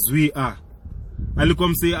as we are. Alikuwa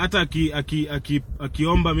msee hata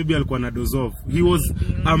akiomba maybe alikuwa na doze off. He was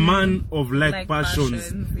a man of like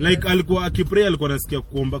passions. Like alikuwa akipray alikuwa nasikia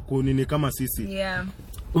kuomba kunini kama sisi.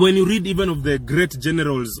 When you read even of the great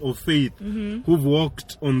generals of faith who've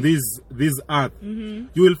walked on this earth,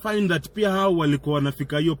 you will find that pia hao walikuwa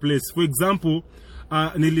wanafika hiyo place. For example,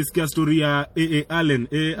 nilisikia story ya Allen.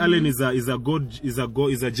 Allen is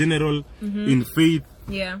a general in faith.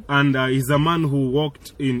 And he's a man who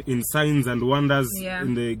walked in signs and wonders,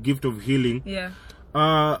 in the gift of healing.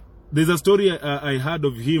 There's a story I heard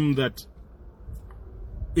of him that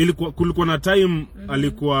kulikuwa na time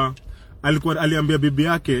aliambia bibi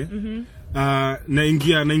yake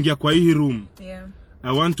naingia kwa hii room,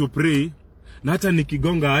 I want to pray, na hata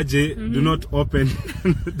nikigonga aje do not open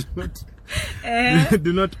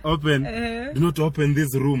do not open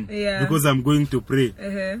this room because I'm going to pray.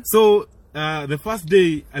 So the first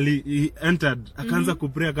day he entered, akaanza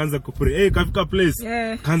kupray. Kafika place,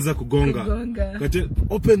 kaanza kugonga.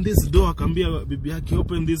 Open this door, akambia bibi yake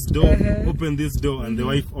open this door, and the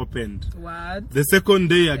wife opened. What? The second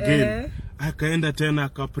day again, akaenda tena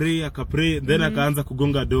akapray, then akaanza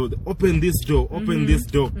kugonga door. Open this door.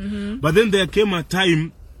 But then there came a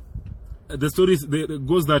time, the story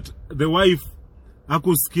goes that the wife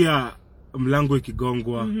hakusikia mlango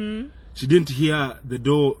ikigongwa. She didn't hear the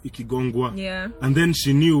door ikigongwa. And then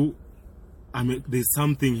she knew, there's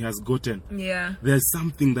something he has gotten. There's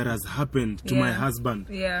something that has happened to my husband.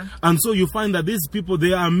 And so you find that these people,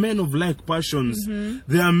 they are men of like passions.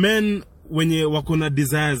 They are men wenye wako na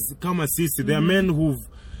desires kama sisi. They are men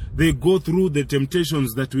they go through the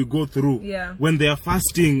temptations that we go through. Yeah. When they are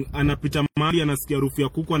fasting, anapita mahali anasikia harufu ya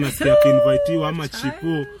kuku, anasikia kinvitiwa ama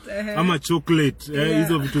chipo ama chocolate,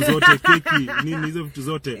 hizo vitu zote, keki, nini hizo vitu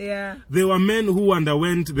zote. Yeah. There were men who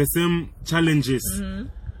underwent the same challenges.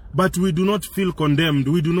 But we do not feel condemned.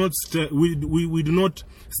 We do not we do not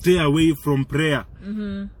stay away from prayer.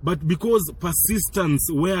 But because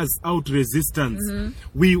persistence wears out resistance,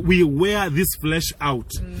 we wear this flesh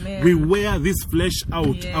out. Amen. We wear this flesh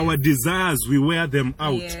out. Yes. Our desires, we wear them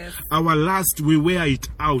out. Yes. Our lust, we wear it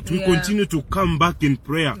out. We continue to come back in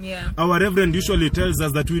prayer. Yeah. Our reverend usually tells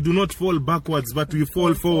us that we do not fall backwards, but we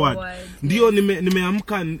fall forward. Ndio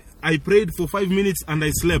nimeamka, I prayed for 5 minutes and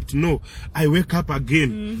I slept. No, I wake up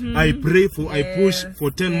again. I pray for, I push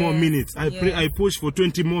for 10 more minutes. I pray, I push for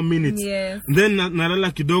 20 more minutes. Then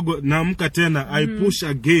nalala kidogo, naamka tena. I push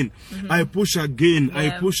again. I push again.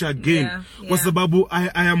 I push again. Kwa sababu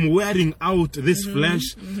I am wearing out this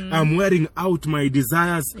flesh. I'm wearing out my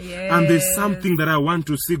desires. And there's something that I want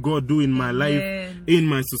to see God do in my life, in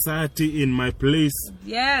my society, in my place.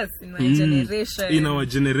 Yes, in my generation. In our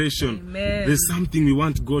generation. Amen. There's something we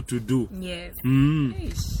want God to do. Yes.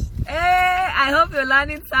 I hope you're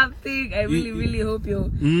learning something. I really hope you're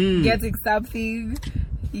getting something.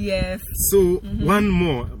 Yes. So one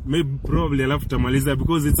more, maybe probably I'll have to Maliza,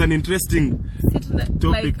 because it's an interesting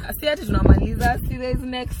topic. Like, there is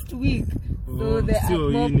next week. So there are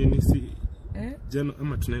more.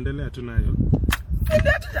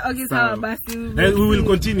 Okay, so we will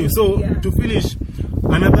continue. So to finish,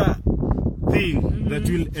 another thing that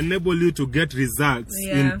will enable you to get results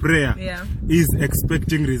in prayer is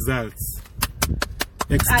expecting results.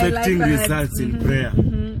 Expecting results in prayer.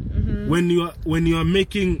 When you are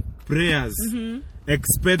making prayers,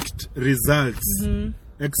 expect results.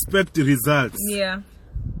 Expect results. Yeah.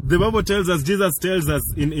 The Bible tells us, Jesus tells us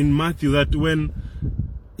in Matthew that when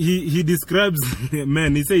he describes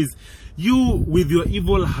men, he says, you with your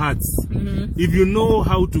evil hearts, if you know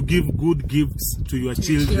how to give good gifts to your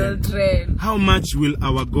children, how much will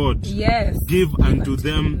our God give unto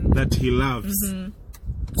them that he loves?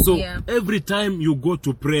 So every time you go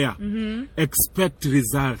to prayer, expect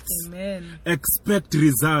results. Amen. Expect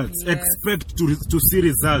results. Expect to see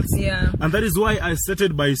results. And that is why I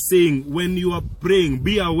started by saying, when you are praying,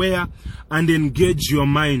 be aware and engage your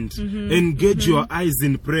mind. Engage your eyes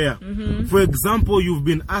in prayer. For example, you've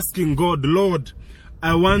been asking God, Lord,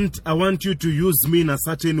 I want you to use me in a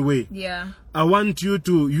certain way. I want you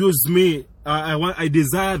to use me. I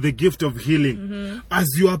desire the gift of healing. As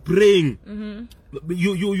you are praying,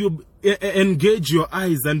 you engage your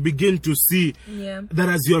eyes and begin to see that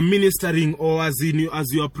as you are ministering, or as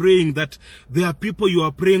you are praying, that there are people you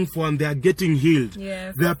are praying for and they are getting healed.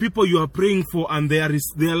 There are people you are praying for and their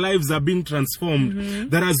lives are being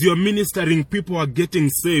transformed. That as you are ministering, people are getting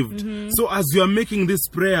saved. So as you are making these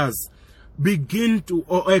prayers, begin to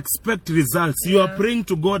expect results. You are praying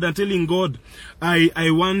to God and telling God, I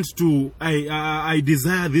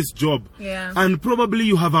desire this job. And probably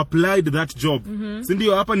you have applied that job.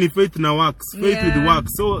 Sindio, hapa ni faith na works. Faith with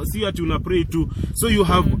works. So see what you pray to. So you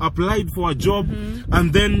have applied for a job,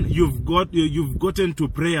 and then you've gotten to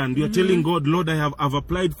prayer and you're telling God, Lord, I've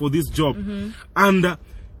applied for this job. And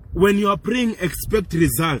when you are praying, expect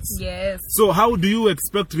results. So how do you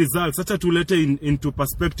expect results? Such to let into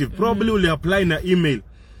perspective. Probably will apply in an email.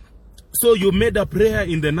 So you made a prayer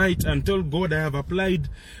in the night and told God, I have applied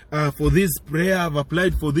for this prayer, I've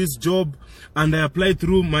applied for this job, and I applied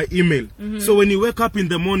through my email. So when you wake up in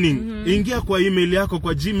the morning, ingia kwa email yako,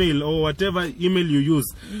 kwa Gmail or whatever email you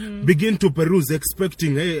use, begin to peruse,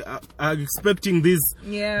 expecting, hey, I'm expecting this,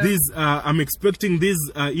 I'm expecting this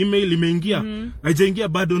email imeingia. Haijaingia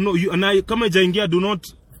bado, no, kama haijaingia, do not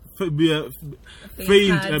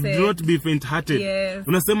faint, do not be faint-hearted.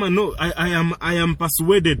 Unasema, no, I am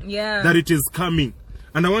persuaded that it is coming.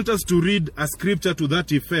 And I want us to read a scripture to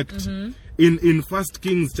that effect in 1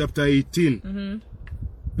 Kings chapter 18.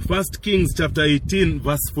 1 Kings chapter 18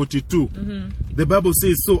 verse 42. The Bible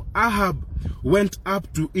says, so Ahab went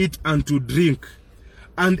up to eat and to drink,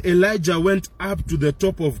 and Elijah went up to the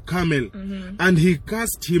top of Carmel, and he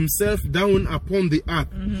cast himself down upon the earth,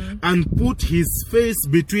 and put his face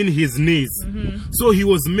between his knees. So he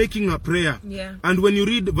was making a prayer. And when you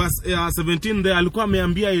read verse 17 there, alikuwa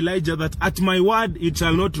ameambia Elijah that at my word it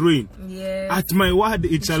shall not rain. At my word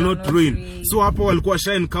it shall not rain. So hapo walikuwa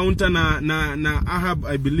sha encounter na Ahab,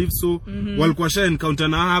 I believe so. Walikuwa sha encounter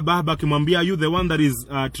na Ahab akimwambia, are you the one that is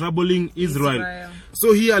troubling Israel?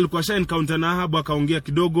 So here alikuwa sha encounter na Ahab, akaongea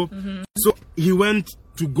kidogo. So he went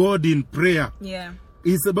to God in prayer.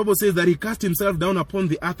 the Bible says that he cast himself down upon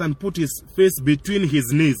the earth and put his face between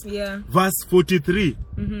his knees. Yeah. Verse 43.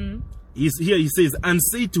 Here he says, and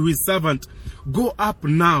say to his servant, go up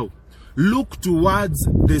now, look towards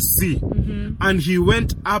the sea. And he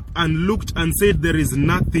went up and looked and said, there is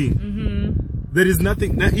nothing. There is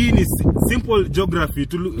nothing. Now, in simple geography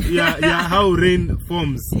to look, how rain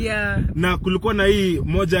forms. Yeah. Na kulikuwa na hii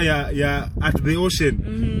moja ya at the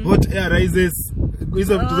ocean. Hot air rises.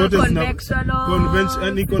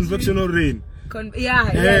 Convectional rain.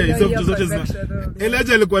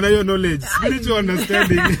 Elijah alikuwa na hiyo knowledge, spiritual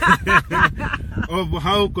understanding of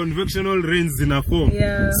how convectional rains form.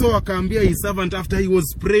 So akaambia his servant after he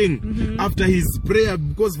was praying, after his prayer,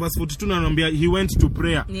 because verse 42 anambia he went to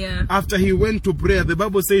prayer. After he went to prayer, the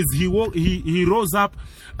Bible says he rose up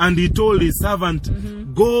and he told his servant,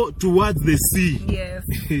 go towards the sea. Yes.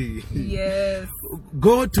 Yes.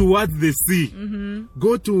 Go towards the sea.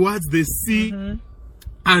 Go towards the sea.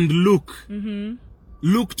 And look.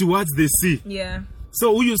 Look towards the sea. Yeah.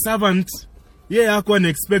 So huyu servant, hakuwa na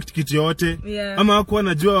expect kitu yote. Ama hakuwa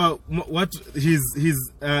anajua what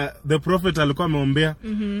the prophet alikuwa ameombea.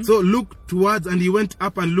 So look towards, and he went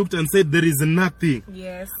up and looked and said, there is nothing.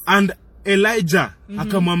 Yes. And Elijah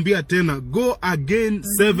akamwambia tena, go again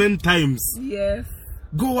 7 times. Yes.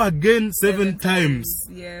 Go again 7 times.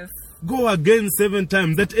 Yes. Go again 7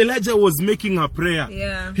 times. That Elijah was making a prayer.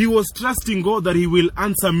 Yeah. He was trusting God that he will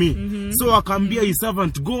answer me. So akambia his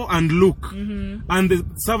servant, go and look. And the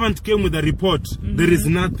servant came with a report. There is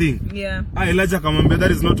nothing. Yeah. Elijah akamwambia, that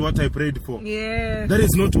is not what I prayed for. Yeah. That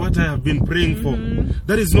is not what I have been praying for.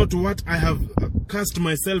 That is not what I have cast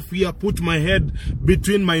myself here, put my head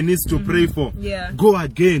between my knees to pray for. Yeah. Go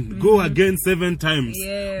again. Go again 7 times.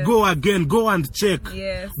 Yeah. Go again. Go and check.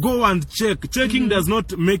 Yes. Go and check. Checking does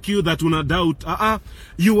not make you that una doubt.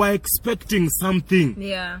 You are expecting something.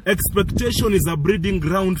 Yeah. Expectation is a breeding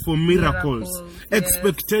ground for miracles. Yes.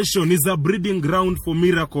 Expectation is a breeding ground for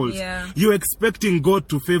miracles. Yeah. You're expecting God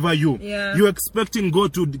to favor you. Yeah. You're expecting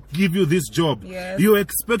God to give you this job. Yes. You're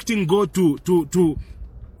expecting God to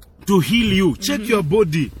heal you. Check your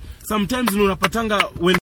body. Sometimes unapatanga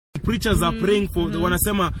when preachers are praying for the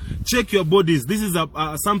wanasema, check your bodies. This is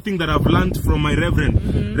something that I've learned from my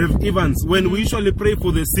Reverend Rev Evans. When we usually pray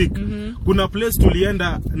for the sick, kuna place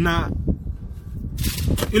tulienda na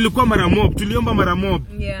ilikuwa mara mob, tuliomba mara mob.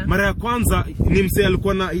 Mara ya kwanza ni msee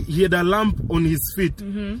alikuwa na, he had a lump on his feet.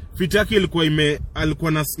 Feet yake ilikuwa ime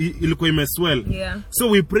swell. So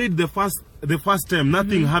we prayed the first time,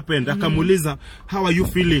 nothing happened. Akamuliza, how are you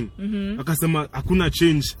feeling? Akasema hakuna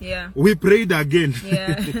change. We prayed again.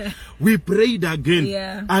 We prayed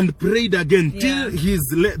again and prayed again till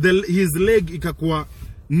his leg ikakuwa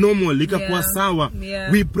normal, ikakuwa sawa.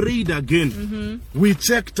 We prayed again. We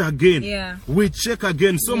checked again. We check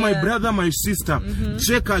again. So my brother, my sister,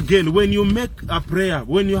 check again. When you make a prayer,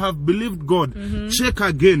 when you have believed God, check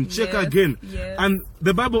again, check again. And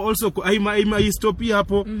the Bible also,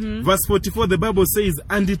 verse 44, the Bible says,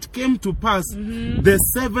 and it came to pass the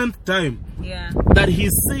 7th time that he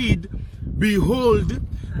said, behold,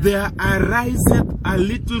 there ariseth a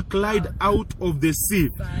little cloud out of the sea,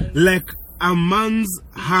 like a man's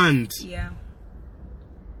hand.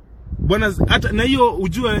 Bwana, hata na hiyo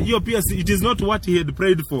ujue hiyo pia it is not what he had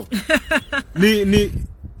prayed for.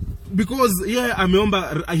 Because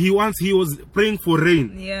ameomba, he was praying for rain.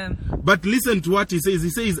 But listen to what he says. He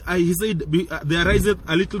said there ariseth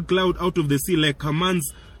a little cloud out of the sea like a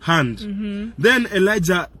man's hand. Then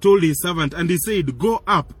Elijah told his servant, and he said, go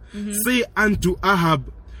up, say unto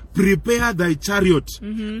Ahab, prepare thy chariot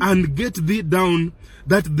and get thee down,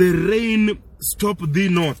 that the rain stop thee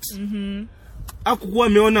not. Hakuwa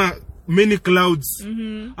ameona many clouds.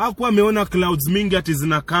 Hakuwa ameona clouds mingi ati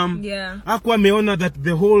zinakam. Hakuwa ameona that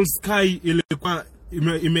the whole sky ilikuwa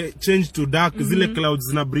ime change to dark. Zile clouds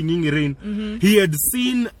zina bringing rain. He had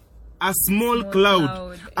seen a small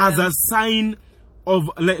cloud as a sign of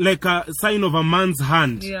like a sign of a man's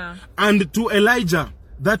hand. And to Elijah,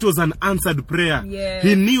 that was an answered prayer.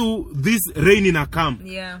 He knew this rain in a come.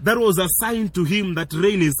 That was a sign to him that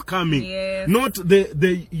rain is coming. Not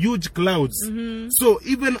the huge clouds. So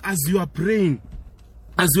even as you are praying,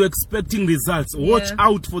 as you're expecting results, watch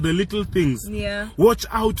out for the little things. Watch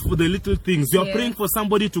out for the little things. You're praying for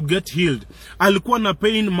somebody to get healed. Alikuwa na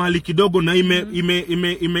pain mahali kidogo na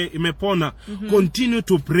imepona. Continue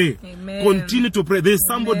to pray. Continue to pray. There's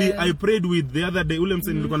somebody I prayed with the other day. Ule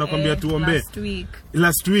mse nilikuwa nakwambia tuombe.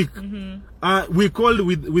 Last week. We called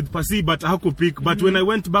with Pasi but hakupik. But when I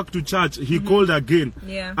went back to church, he called again.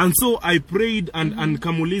 And so I prayed and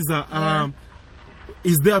kamuliza,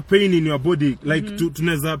 is there pain in your body? Like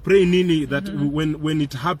tunaweza pray nini that when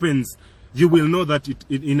it happens you will know that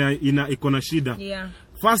iko na shida. Yeah.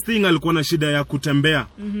 First thing alikuwa na shida ya kutembea.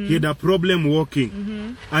 He had a problem walking.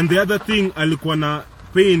 And the other thing alikuwa na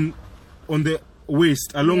pain on the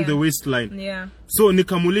waist, along the waistline. Yeah. So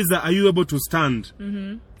nikamuliza, are you able to stand?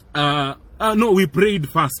 No, we prayed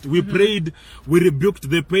first. We prayed, we rebuked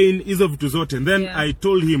the pain, hizo vitu zote. And then I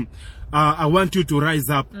told him, I want you to rise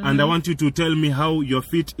up and I want you to tell me how your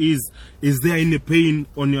feet is. Is there any pain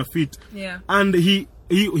on your feet? Yeah. And he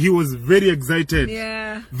was very excited.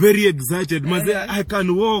 Yeah. Very excited. I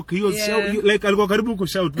can walk. He was shouting, like alikuwa karibu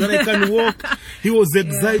kushout, but I can walk. He was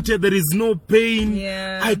excited. There is no pain.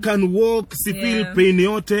 Yeah. I can walk. Si feel pain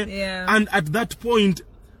yote. Yeah. And at that point,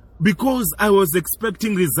 because I was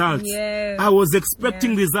expecting results. Yes. I was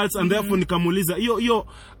expecting results, and therefore nikamuliza yo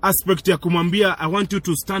aspect ya kumwambia, I want you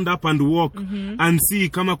to stand up and walk and see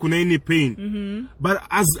kama kuna any pain. But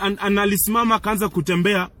as analisimama kaanza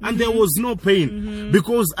kutembea and there was no pain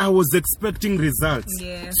because I was expecting results.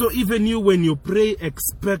 Yes. So even you, when you pray,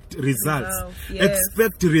 expect results. Yes.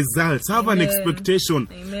 Expect results. Have an expectation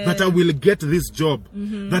that I will get this job,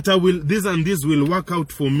 that I will, this and this will work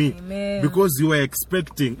out for me. Because you are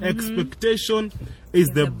expecting. Expectation is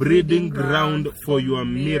the breeding ground for your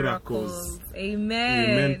miracles.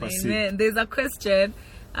 Amen. Amen. There's a question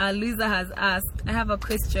Lisa has asked. I have a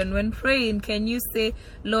question. When praying, can you say,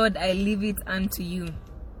 Lord, I leave it unto you?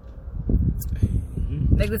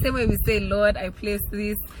 Like the same way we say, Lord, I place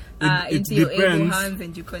this into your able hands,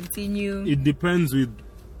 and you continue. It depends with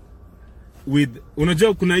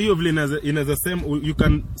unajua kuna hiyo vile inaweza sema, you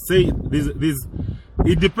can say this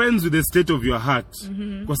it depends with the state of your heart.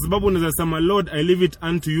 Kwa sababu unaweza sema, Lord, I leave it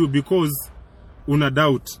unto you because una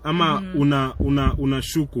doubt ama una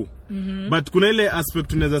shuku. But kuna ile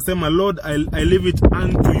aspect unaweza sema, Lord, I leave it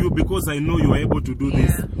unto you because I know you are able to do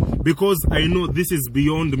this, because I know this is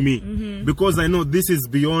beyond me, because I know this is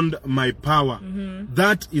beyond my power.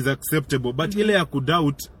 That is acceptable. But ile ya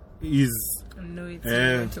kudoubt is no, it's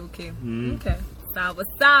not okay. Okay.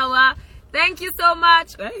 Sawa. Thank you so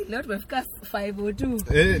much. Lord, we've got 502.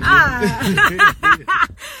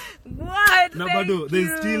 What? No, but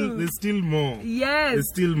there's still more. Yes. There's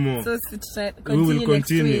still more. So we will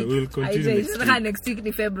continue. We will continue next week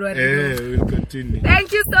in February. We will continue.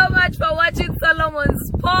 Thank you so much for watching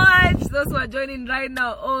Solomon's Porch. Those who are joining right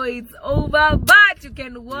now, it's over, but you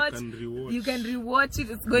can watch. You can rewatch it.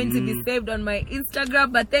 It's going to be saved on my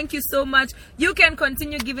Instagram. But thank you so much. You can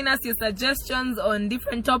continue giving us your suggestions on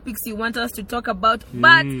different topics you want us to talk about.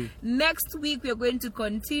 But next week we are going to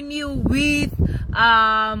continue with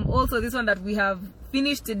also this one that we have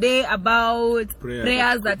finished today about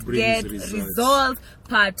prayers that get results,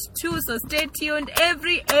 part 2. So stay tuned.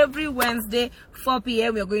 Every Wednesday 4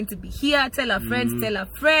 p.m. we are going to be here. Tell a friend, tell a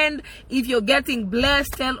friend. If you're getting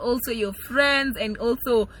blessed, tell also your friends, and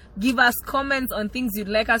also give us comments on things you'd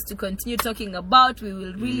like us to continue talking about. We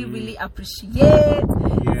will really appreciate. Yes.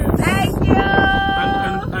 Thank you.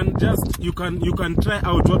 And just you can try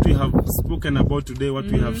out what we have spoken about today, what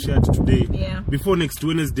we have shared today. Before next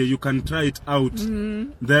Wednesday, you can try it out.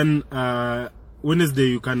 Then Wednesday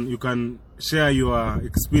you can share your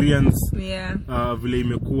experience. Vile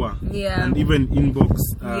imekuwa. And even inbox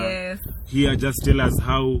here, just tell us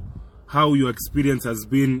how your experience has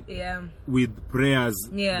been with prayers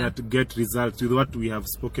that get results, with what we have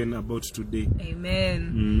spoken about today.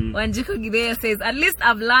 Amen. Wanjiko Gideya says, at least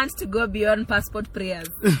I've learned to go beyond passport prayers.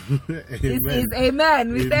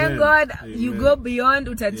 Amen. We thank God you go beyond.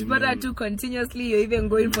 Utajipata tu continuously. You're even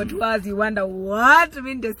going for 2 hours. You wonder, what? I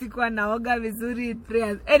mean, desikuwa naoga vizuri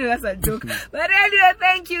prayers. Anyway, that's a joke. But anyway,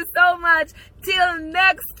 thank you so much. Till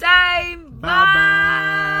next time. Bye.